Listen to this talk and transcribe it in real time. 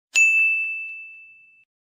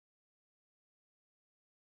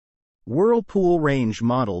Whirlpool range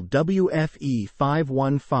model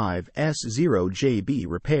WFE515S0JB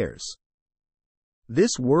repairs.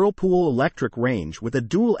 This Whirlpool electric range with a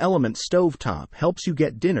dual-element stovetop helps you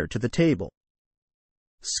get dinner to the table.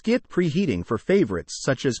 Skip preheating for favorites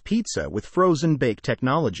such as pizza with frozen bake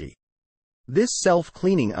technology. This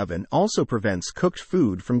self-cleaning oven also prevents cooked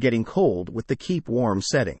food from getting cold with the keep warm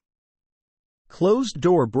setting.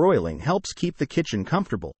 Closed-door broiling helps keep the kitchen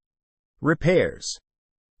comfortable. Repairs.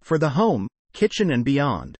 For the home, kitchen and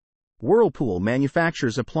beyond, Whirlpool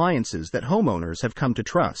manufactures appliances that homeowners have come to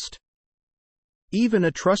trust. Even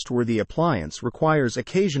a trustworthy appliance requires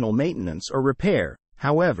occasional maintenance or repair,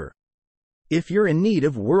 however. If you're in need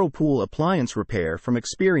of Whirlpool appliance repair from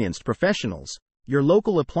experienced professionals, your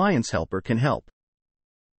local appliance helper can help.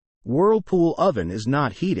 Whirlpool oven is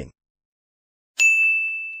not heating.